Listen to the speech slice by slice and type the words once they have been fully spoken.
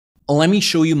Let me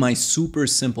show you my super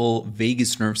simple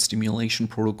vagus nerve stimulation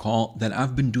protocol that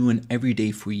I've been doing every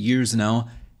day for years now,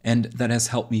 and that has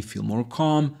helped me feel more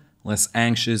calm, less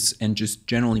anxious, and just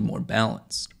generally more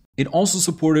balanced. It also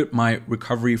supported my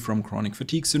recovery from chronic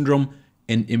fatigue syndrome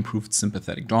and improved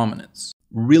sympathetic dominance.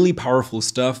 Really powerful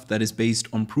stuff that is based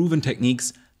on proven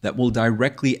techniques that will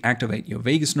directly activate your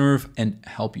vagus nerve and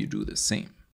help you do the same.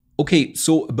 Okay,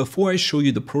 so before I show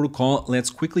you the protocol, let's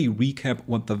quickly recap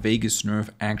what the vagus nerve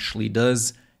actually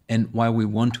does and why we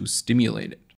want to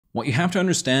stimulate it. What you have to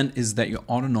understand is that your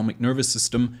autonomic nervous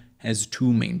system has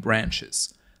two main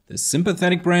branches. The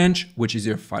sympathetic branch, which is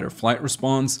your fight or flight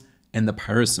response, and the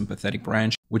parasympathetic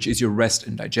branch, which is your rest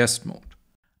and digest mode.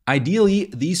 Ideally,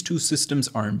 these two systems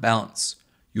are in balance.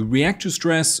 You react to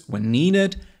stress when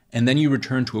needed, and then you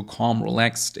return to a calm,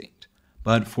 relaxed state.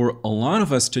 But for a lot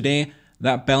of us today,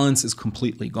 that balance is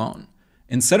completely gone.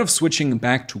 Instead of switching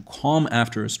back to calm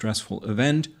after a stressful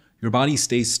event, your body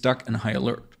stays stuck in high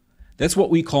alert. That's what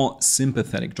we call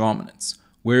sympathetic dominance,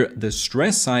 where the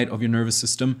stress side of your nervous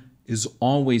system is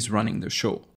always running the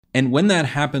show. And when that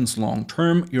happens long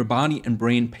term, your body and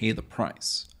brain pay the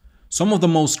price. Some of the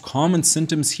most common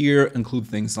symptoms here include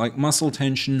things like muscle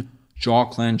tension, jaw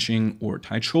clenching or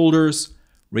tight shoulders,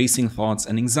 racing thoughts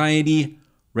and anxiety,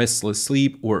 restless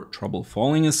sleep or trouble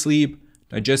falling asleep,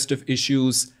 digestive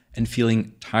issues, and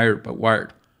feeling tired but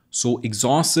wired. So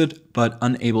exhausted but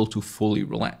unable to fully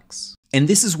relax. And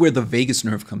this is where the vagus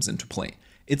nerve comes into play.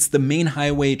 It's the main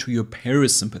highway to your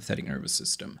parasympathetic nervous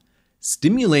system.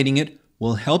 Stimulating it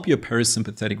will help your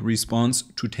parasympathetic response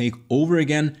to take over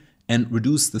again and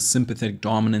reduce the sympathetic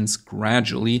dominance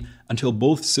gradually until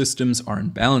both systems are in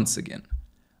balance again.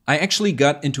 I actually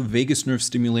got into vagus nerve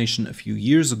stimulation a few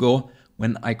years ago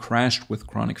when I crashed with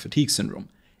chronic fatigue syndrome.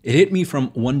 It hit me from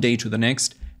one day to the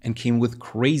next and came with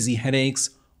crazy headaches,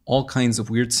 all kinds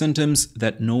of weird symptoms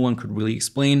that no one could really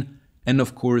explain, and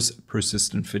of course,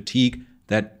 persistent fatigue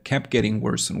that kept getting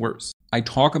worse and worse. I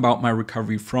talk about my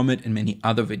recovery from it in many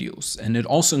other videos, and it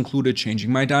also included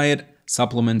changing my diet,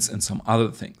 supplements, and some other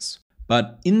things.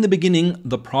 But in the beginning,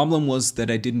 the problem was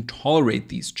that I didn't tolerate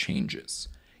these changes.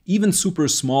 Even super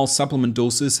small supplement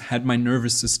doses had my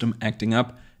nervous system acting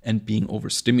up and being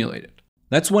overstimulated.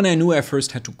 That's when I knew I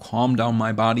first had to calm down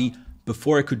my body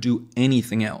before I could do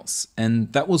anything else,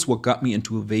 and that was what got me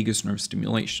into vagus nerve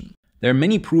stimulation. There are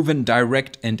many proven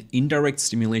direct and indirect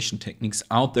stimulation techniques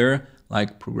out there,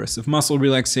 like progressive muscle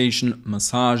relaxation,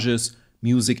 massages,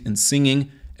 music and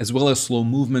singing, as well as slow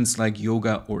movements like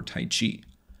yoga or Tai Chi.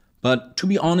 But to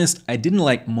be honest, I didn't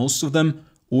like most of them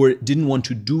or didn't want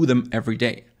to do them every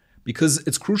day, because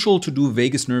it's crucial to do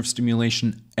vagus nerve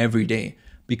stimulation every day,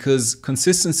 because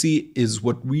consistency is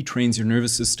what retrains your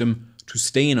nervous system to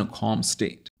stay in a calm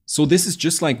state. So this is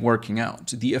just like working out.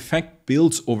 The effect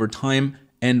builds over time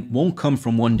and won't come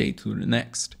from one day to the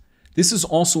next. This is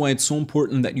also why it's so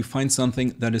important that you find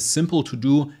something that is simple to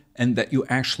do and that you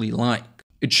actually like.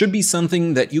 It should be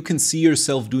something that you can see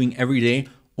yourself doing every day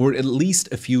or at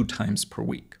least a few times per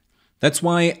week. That's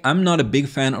why I'm not a big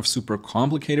fan of super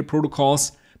complicated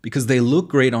protocols, because they look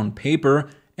great on paper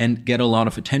and get a lot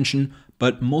of attention,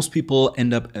 but most people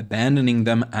end up abandoning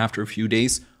them after a few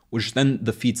days, which then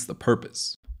defeats the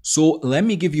purpose. So let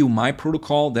me give you my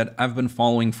protocol that I've been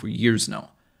following for years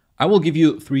now. I will give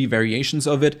you 3 variations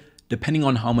of it, depending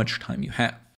on how much time you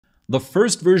have. The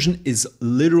first version is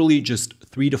literally just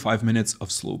 3 to 5 minutes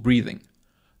of slow breathing.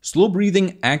 Slow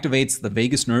breathing activates the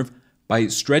vagus nerve by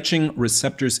stretching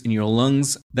receptors in your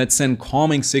lungs that send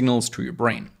calming signals to your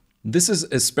brain. This is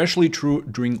especially true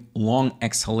during long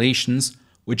exhalations,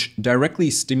 which directly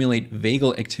stimulate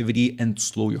vagal activity and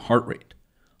slow your heart rate.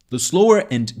 The slower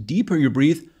and deeper you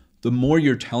breathe, the more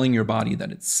you're telling your body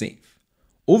that it's safe.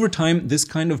 Over time, this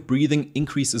kind of breathing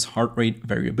increases heart rate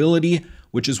variability,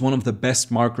 which is one of the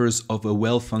best markers of a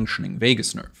well-functioning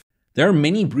vagus nerve. There are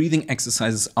many breathing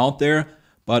exercises out there,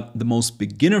 but the most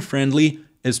beginner-friendly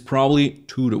is probably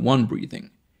 2-to-1 breathing.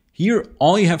 Here,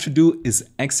 all you have to do is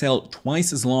exhale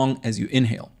twice as long as you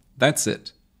inhale. That's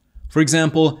it. For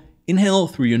example, inhale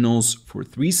through your nose for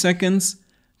 3 seconds,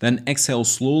 then exhale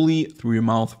slowly through your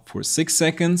mouth for 6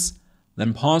 seconds,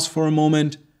 then pause for a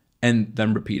moment, and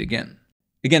then repeat again.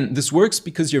 Again, this works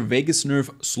because your vagus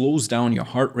nerve slows down your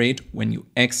heart rate when you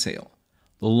exhale.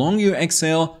 The longer you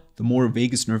exhale, the more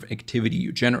vagus nerve activity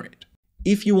you generate.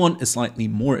 If you want a slightly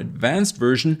more advanced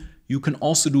version, you can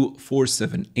also do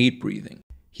 4-7-8 breathing.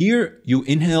 Here, you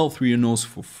inhale through your nose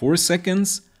for 4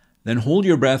 seconds, then hold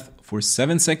your breath for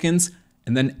 7 seconds,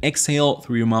 and then exhale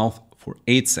through your mouth for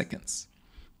 8 seconds.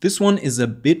 This one is a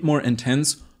bit more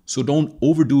intense, so don't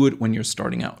overdo it when you're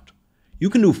starting out. You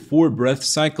can do 4 breath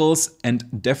cycles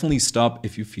and definitely stop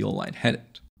if you feel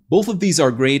lightheaded. Both of these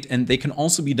are great, and they can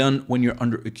also be done when you're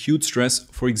under acute stress,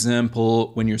 for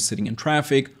example, when you're sitting in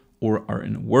traffic or are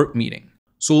in a work meeting.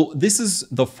 So this is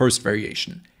the first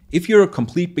variation. If you're a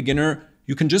complete beginner,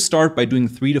 you can just start by doing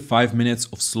 3 to 5 minutes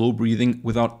of slow breathing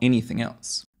without anything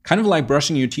else. Kind of like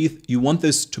brushing your teeth, you want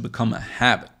this to become a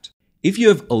habit. If you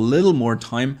have a little more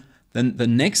time, then the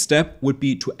next step would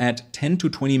be to add 10 to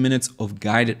 20 minutes of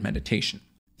guided meditation.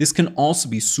 This can also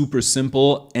be super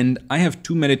simple, and I have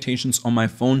 2 meditations on my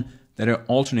phone that I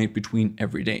alternate between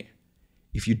every day.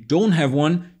 If you don't have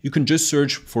one, you can just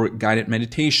search for guided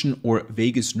meditation or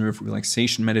vagus nerve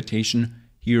relaxation meditation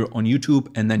here on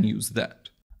YouTube and then use that.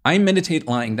 I meditate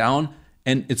lying down,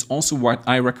 and it's also what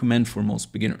I recommend for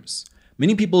most beginners.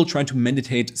 Many people try to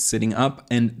meditate sitting up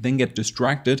and then get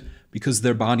distracted because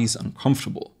their body is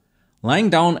uncomfortable.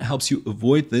 Lying down helps you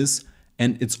avoid this,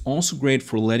 and it's also great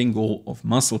for letting go of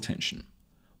muscle tension.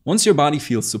 Once your body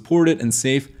feels supported and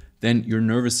safe, then your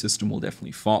nervous system will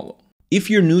definitely follow. If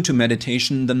you're new to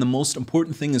meditation, then the most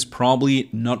important thing is probably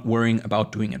not worrying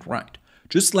about doing it right.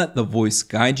 Just let the voice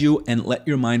guide you and let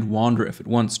your mind wander if it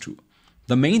wants to.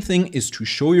 The main thing is to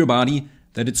show your body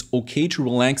that it's okay to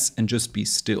relax and just be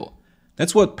still.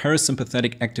 That's what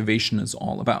parasympathetic activation is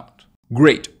all about.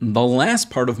 Great, the last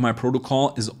part of my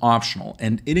protocol is optional,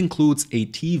 and it includes a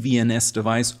tVNS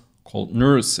device called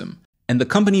NeuroSim. And the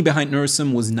company behind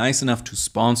NeuroSim was nice enough to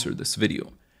sponsor this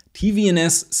video.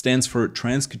 tVNS stands for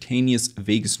transcutaneous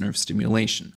vagus nerve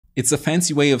stimulation. It's a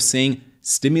fancy way of saying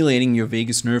stimulating your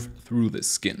vagus nerve through the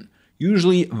skin,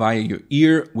 usually via your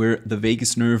ear, where the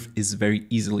vagus nerve is very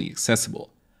easily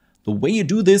accessible. The way you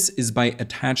do this is by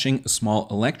attaching a small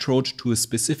electrode to a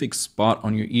specific spot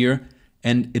on your ear,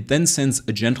 and it then sends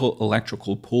a gentle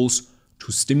electrical pulse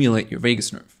to stimulate your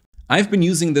vagus nerve. I've been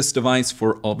using this device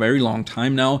for a very long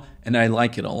time now, and I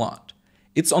like it a lot.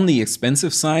 It's on the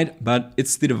expensive side, but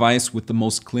it's the device with the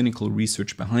most clinical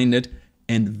research behind it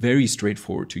and very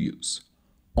straightforward to use.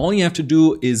 All you have to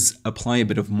do is apply a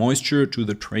bit of moisture to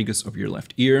the tragus of your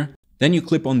left ear. Then you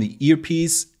clip on the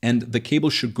earpiece, and the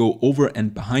cable should go over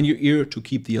and behind your ear to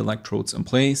keep the electrodes in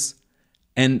place.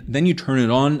 And then you turn it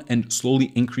on and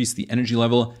slowly increase the energy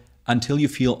level until you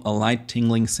feel a light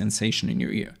tingling sensation in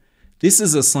your ear. This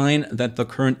is a sign that the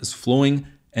current is flowing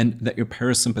and that your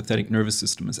parasympathetic nervous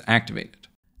system is activated.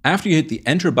 After you hit the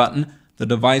enter button, the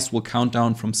device will count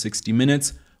down from 60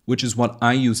 minutes, which is what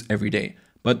I use every day.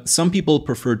 But some people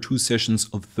prefer 2 sessions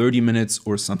of 30 minutes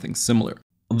or something similar.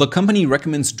 The company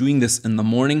recommends doing this in the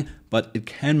morning, but it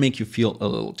can make you feel a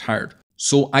little tired.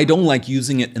 So I don't like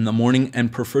using it in the morning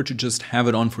and prefer to just have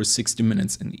it on for 60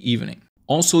 minutes in the evening.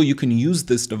 Also, you can use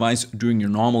this device during your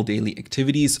normal daily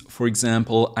activities. For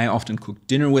example, I often cook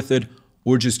dinner with it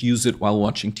or just use it while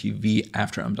watching TV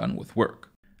after I'm done with work.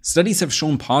 Studies have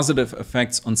shown positive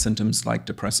effects on symptoms like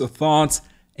depressive thoughts,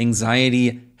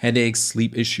 anxiety, headaches,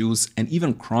 sleep issues, and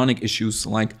even chronic issues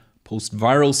like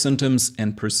post-viral symptoms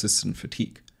and persistent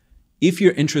fatigue. If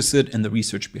you're interested in the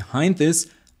research behind this,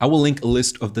 I will link a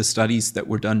list of the studies that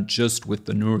were done just with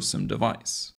the NeuroSim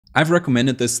device. I've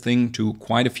recommended this thing to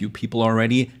quite a few people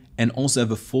already and also have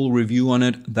a full review on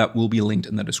it that will be linked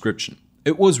in the description.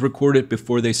 It was recorded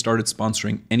before they started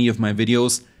sponsoring any of my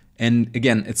videos, and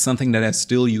again, it's something that I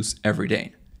still use every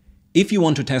day. If you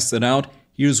want to test it out,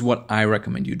 here's what I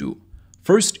recommend you do.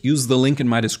 First, use the link in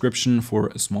my description for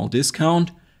a small discount,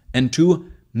 and 2,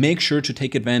 make sure to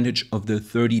take advantage of the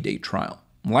 30-day trial.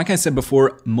 Like I said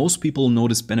before, most people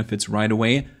notice benefits right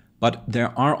away, but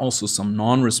there are also some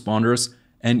non-responders,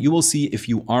 and you will see if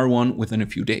you are one within a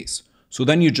few days. So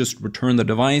then you just return the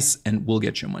device and we'll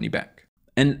get your money back.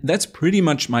 And that's pretty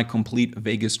much my complete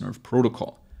vagus nerve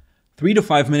protocol. 3 to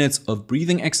 5 minutes of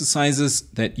breathing exercises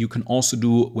that you can also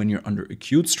do when you're under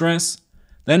acute stress.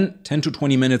 Then 10 to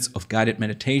 20 minutes of guided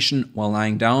meditation while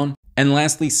lying down. And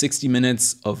lastly, 60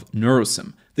 minutes of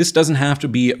NeuroSim. This doesn't have to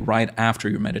be right after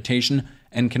your meditation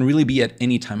and can really be at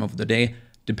any time of the day,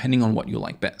 depending on what you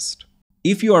like best.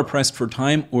 If you are pressed for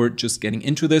time or just getting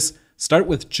into this, start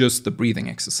with just the breathing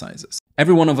exercises.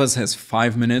 Every one of us has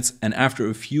 5 minutes, and after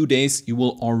a few days, you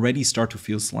will already start to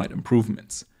feel slight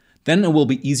improvements. Then it will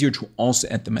be easier to also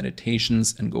add the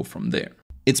meditations and go from there.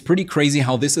 It's pretty crazy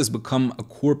how this has become a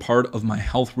core part of my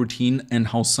health routine and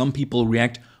how some people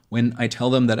react when I tell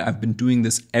them that I've been doing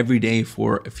this every day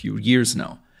for a few years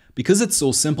now. Because it's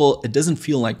so simple, it doesn't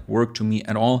feel like work to me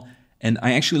at all, and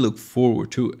I actually look forward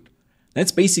to it.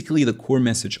 That's basically the core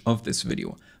message of this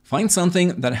video. Find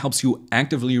something that helps you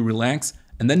actively relax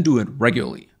and then do it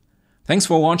regularly. Thanks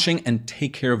for watching and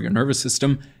take care of your nervous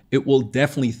system. It will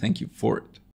definitely thank you for it.